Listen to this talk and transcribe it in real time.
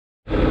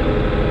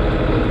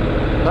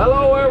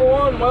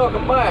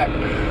welcome back.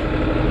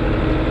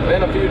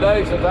 Been a few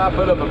days since I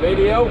put up a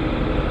video.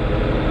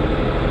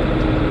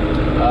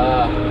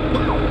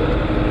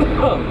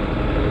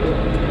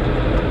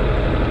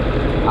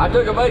 I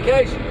took a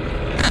vacation.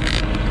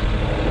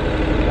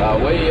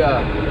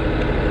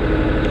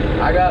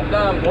 I got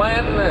done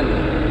planting and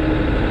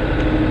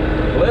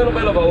a little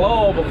bit of a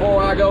lull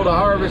before I go to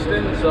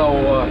harvesting, so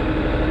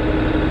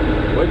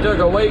we took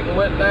a week and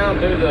went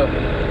down to the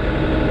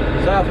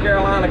South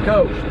Carolina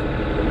coast.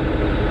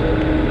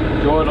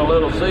 Enjoyed a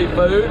little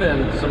seafood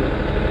and some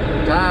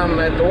time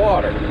at the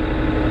water.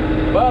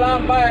 But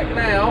I'm back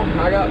now.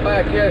 I got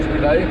back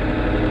yesterday.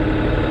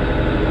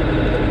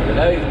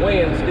 Today's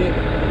Wednesday,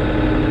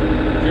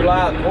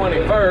 July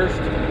 21st,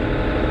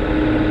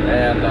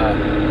 and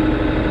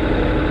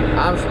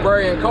I'm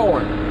spraying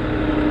corn.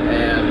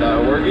 And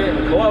we're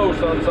getting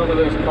close on some of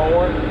this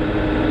corn.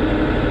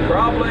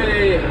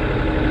 Probably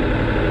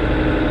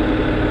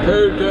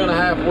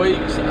 2.5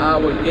 weeks, I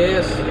would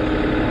guess.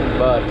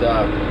 But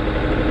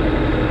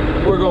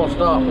we're gonna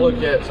stop and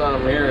look at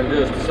some here in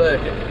just a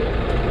second.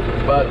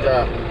 But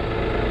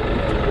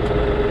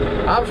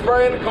I'm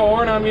spraying the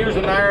corn. I'm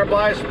using the Air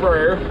Blast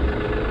sprayer.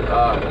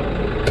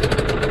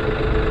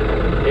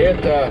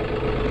 It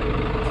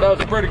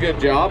does a pretty good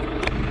job.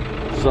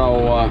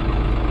 So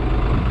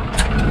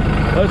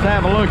let's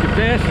have a look at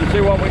this and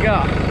see what we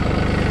got.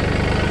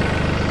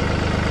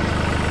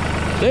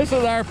 This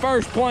is our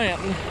first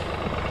planting.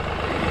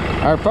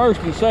 Our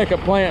first and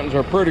second plantings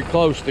are pretty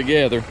close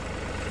together,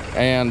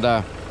 and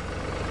the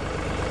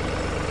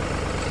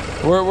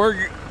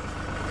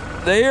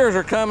ears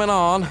are coming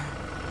on,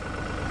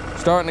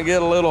 starting to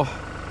get a little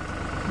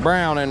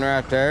browning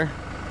right there.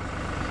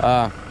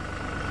 But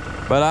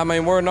I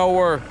mean, we're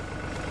nowhere.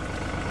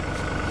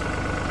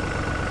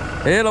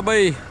 It'll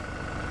be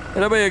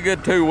a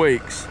good 2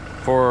 weeks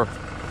for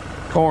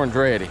corn's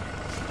ready,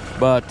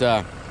 but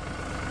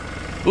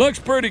looks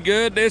pretty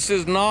good. This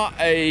is not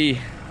a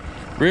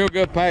real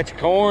good patch of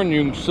corn.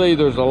 You can see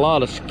there's a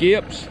lot of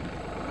skips.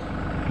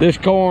 This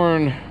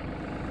corn,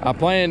 I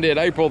planted it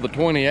April the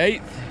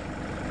 28th.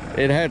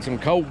 It had some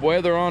cold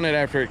weather on it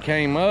after it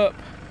came up,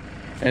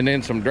 and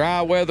then some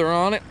dry weather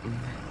on it.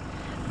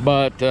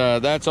 But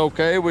that's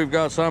okay. We've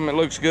got some that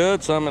looks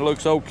good, some that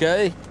looks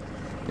okay,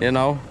 you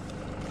know,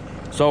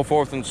 so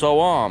forth and so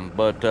on.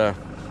 But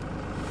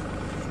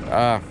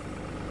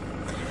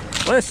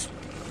let's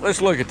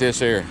look at this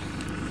here,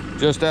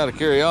 just out of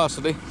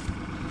curiosity.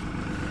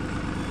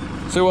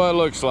 See what it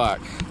looks like.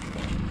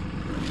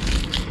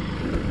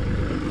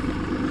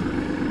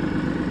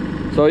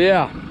 So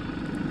yeah,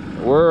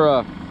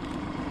 we're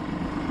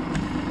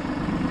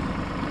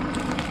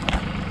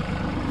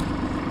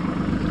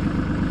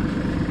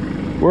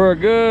a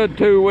good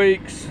 2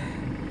 weeks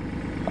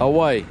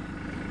away.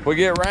 If we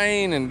get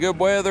rain and good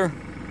weather,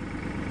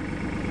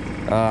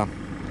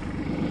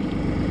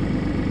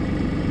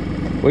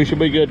 we should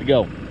be good to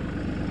go.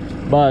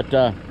 But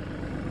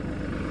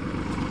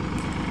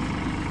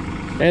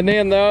and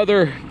then the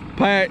other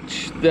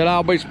patch that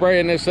I'll be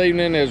spraying this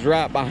evening is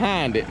right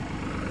behind it.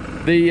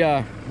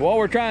 What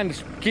we're trying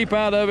to keep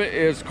out of it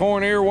is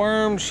corn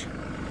earworms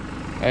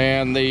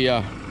and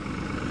the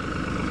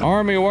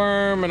army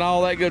worm and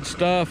all that good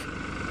stuff.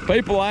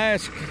 People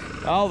ask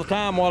all the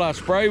time what I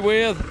spray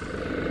with.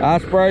 I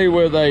spray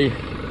with a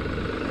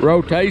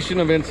rotation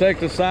of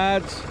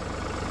insecticides,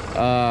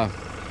 7,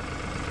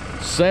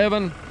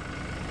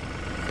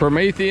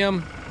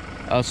 Promethium,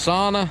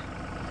 Asana,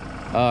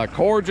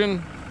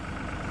 Corgen,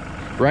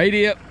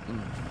 Radiant,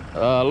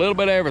 a little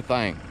bit of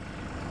everything.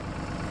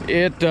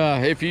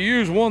 If you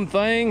use one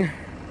thing,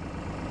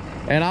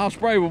 and I'll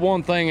spray with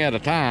one thing at a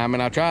time,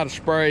 and I try to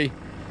spray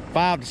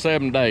 5 to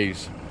 7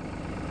 days.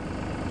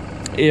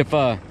 If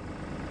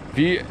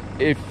you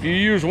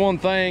use one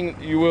thing,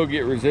 you will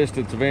get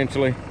resistance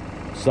eventually.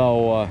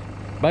 So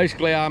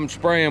basically, I'm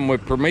spraying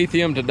with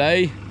Promethium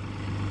today.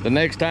 The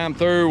next time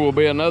through will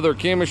be another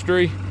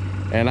chemistry,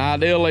 and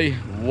ideally,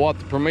 what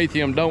the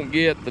Promethium don't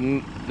get,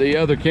 the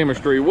other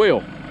chemistry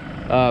will.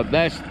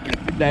 That's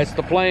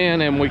the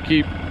plan, and we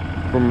keep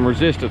from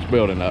resistance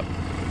building up.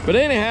 But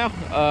anyhow,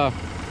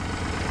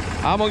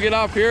 I'm gonna get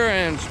off here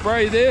and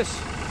spray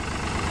this.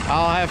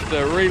 I'll have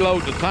to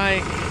reload the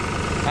tank.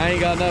 I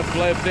ain't got enough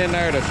left in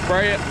there to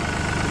spray it,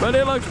 but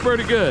it looks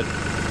pretty good.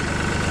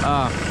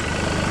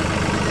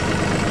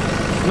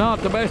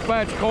 Not the best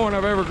patch of corn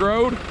I've ever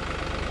growed,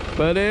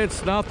 but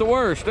it's not the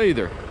worst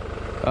either.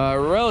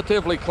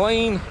 Relatively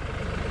clean.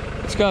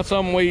 It's got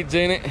some weeds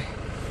in it,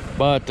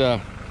 but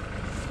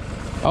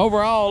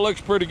overall it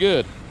looks pretty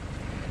good.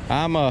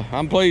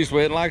 I'm pleased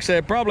with it. Like I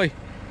said, probably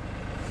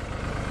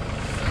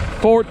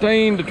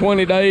 14 to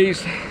 20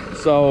 days.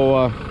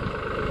 So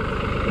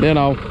you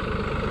know,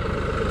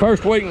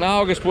 first week in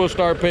August we'll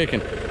start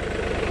picking,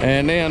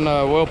 and then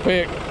we'll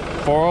pick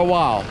for a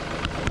while.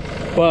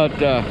 But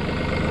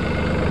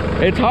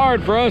it's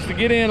hard for us to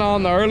get in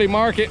on the early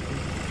market.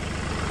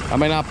 I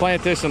mean, I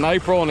plant this in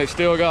April and it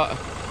still got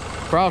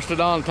frosted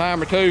on a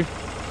time or two.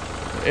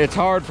 It's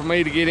hard for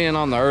me to get in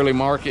on the early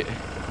market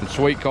and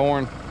sweet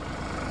corn.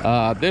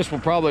 This will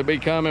probably be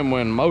coming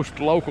when most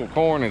local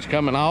corn is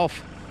coming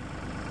off.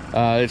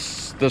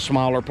 It's the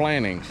smaller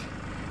plantings.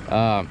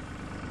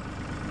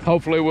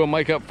 Hopefully we'll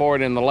make up for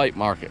it in the late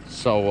market.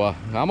 So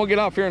I'm gonna get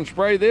off here and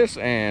spray this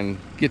and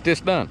get this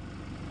done.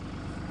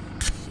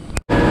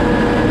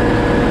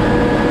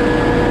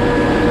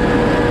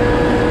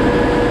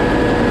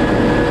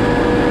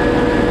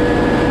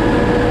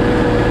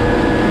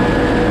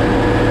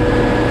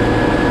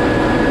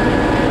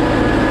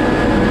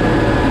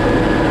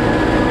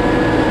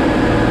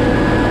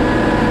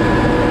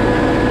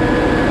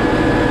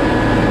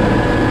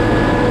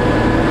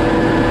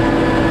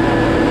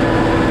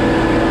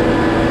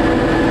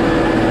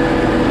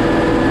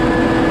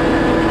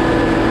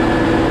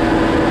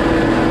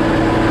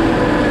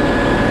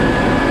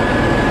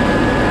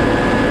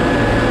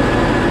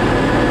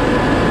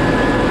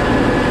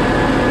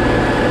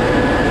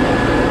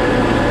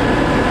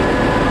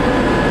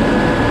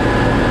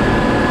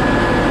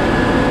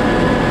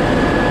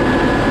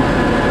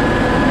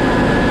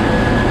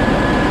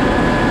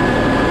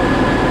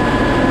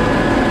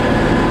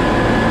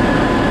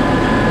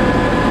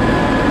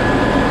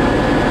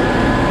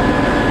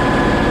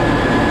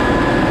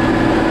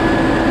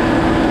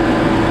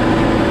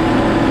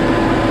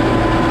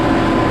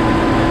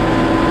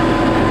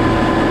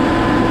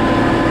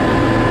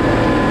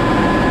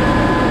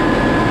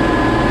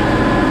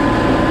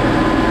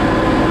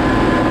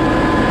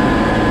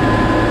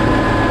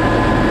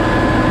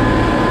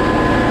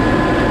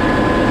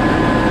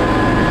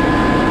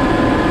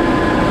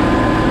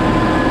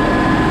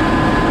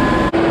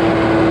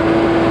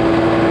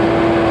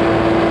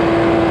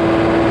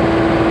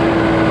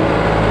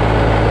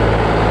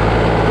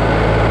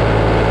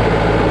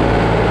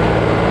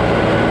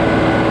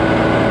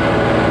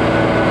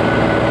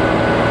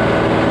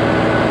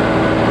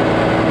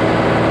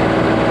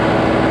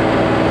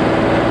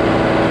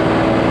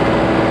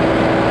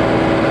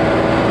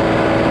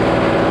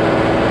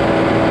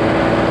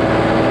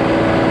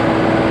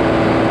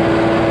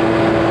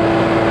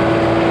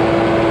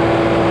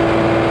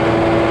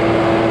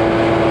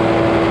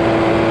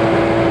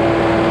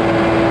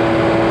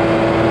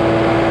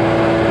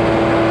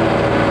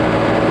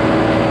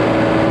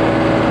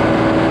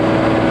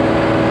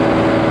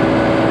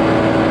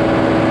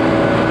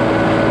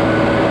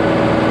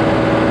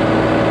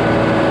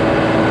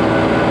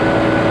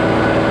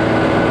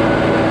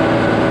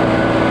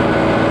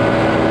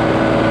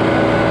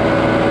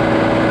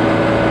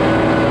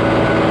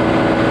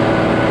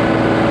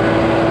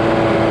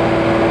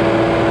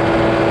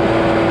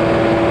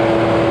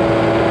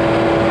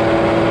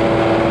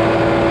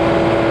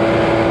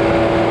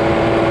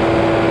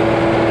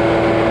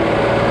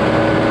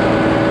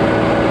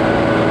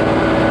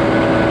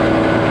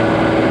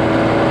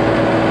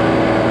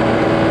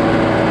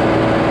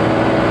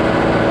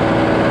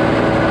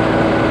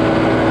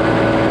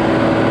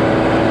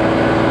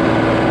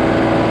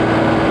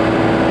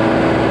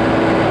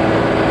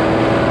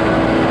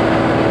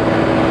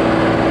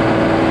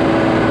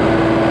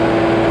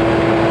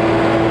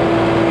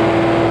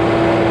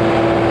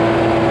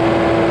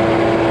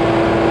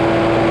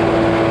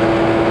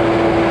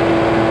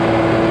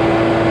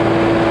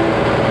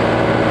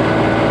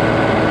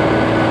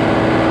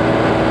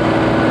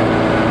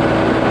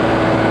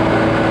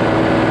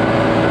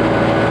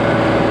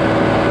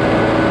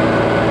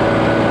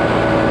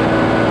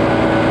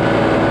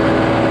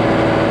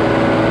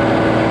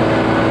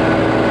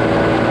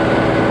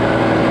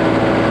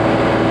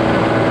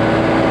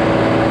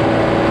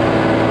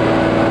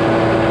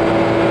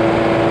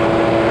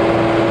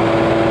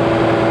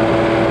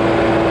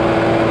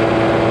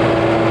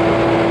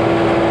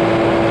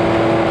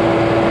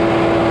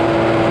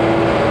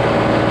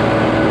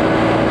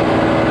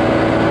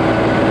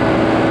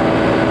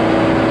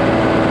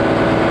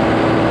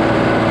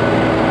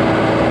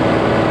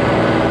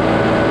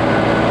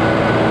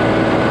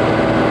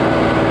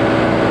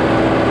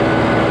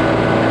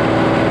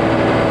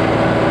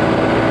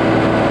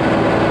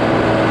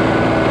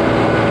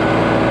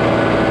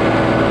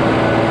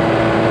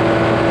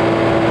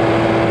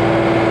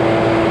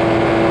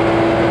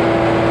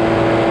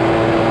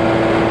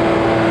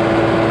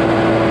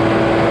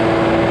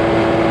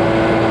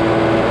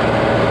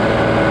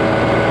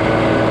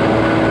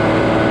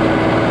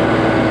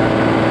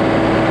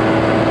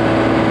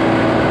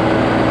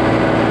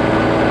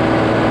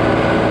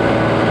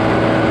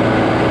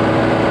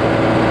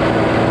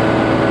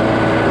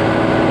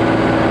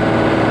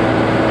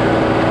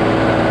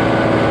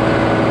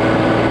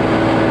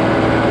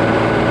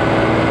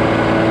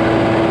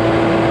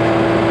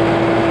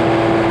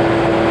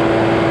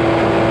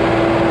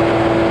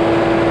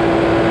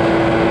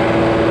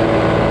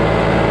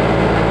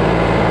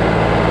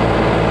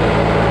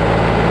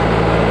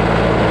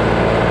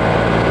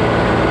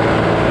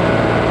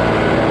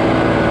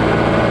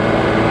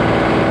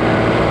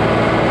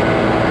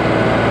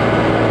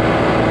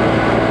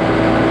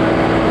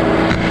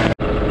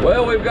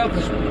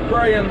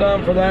 spraying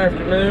done for the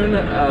afternoon.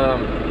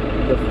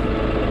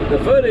 The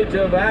footage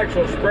of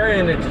actual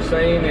spraying that you're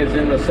seeing is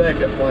in the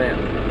second plant.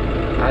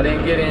 I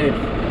didn't get any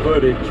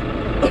footage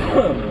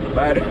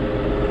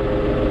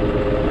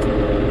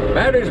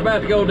Battery's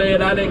about to go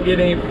dead. I didn't get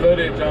any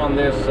footage on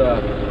this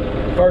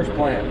first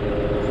plant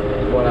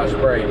when I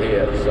sprayed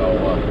it. So,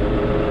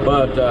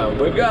 but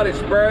we've got it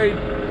sprayed.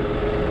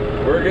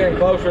 We're getting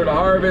closer to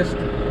harvest.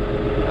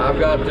 I've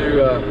got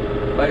to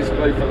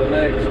basically for the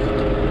next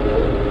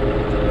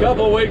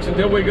couple of weeks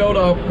until we go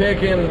to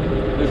picking,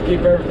 just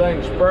keep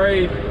everything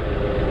sprayed,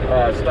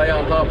 stay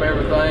on top of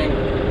everything,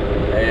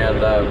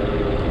 and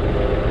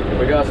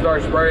we got to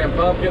start spraying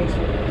pumpkins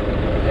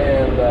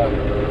and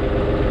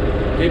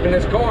keeping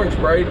this corn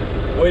sprayed.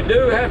 We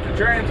do have to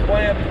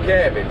transplant the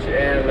cabbage,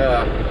 and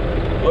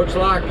looks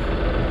like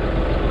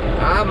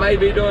I may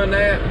be doing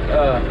that.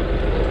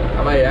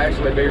 I may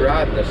actually be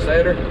riding the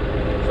setter,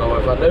 so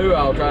if I do,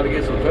 I'll try to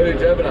get some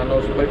footage of it. I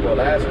know some people would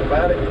ask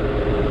about it,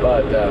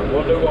 but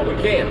we'll do what we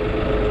can.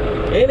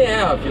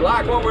 Anyhow, if you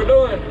like what we're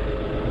doing,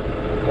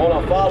 want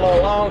to follow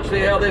along, see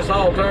how this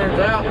all turns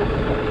out,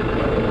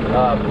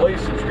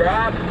 please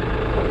subscribe,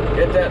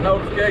 hit that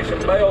notification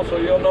bell so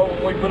you'll know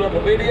when we put up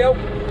a video.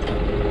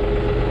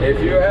 If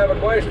you have a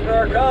question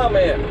or a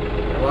comment,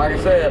 like I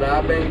said,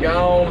 I've been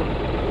gone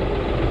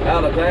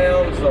out of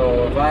town,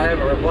 so if I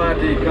haven't replied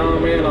to your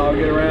comment, I'll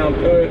get around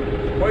to it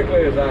as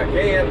quickly as I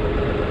can.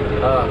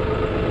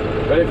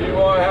 But if you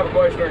want to have a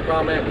question or a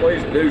comment,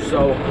 please do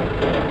so.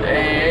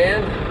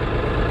 And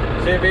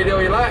see a video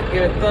you like,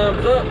 give it a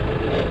thumbs up.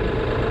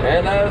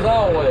 And as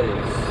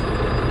always,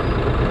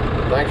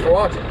 thanks for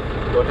watching.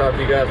 We'll talk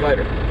to you guys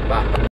later. Bye.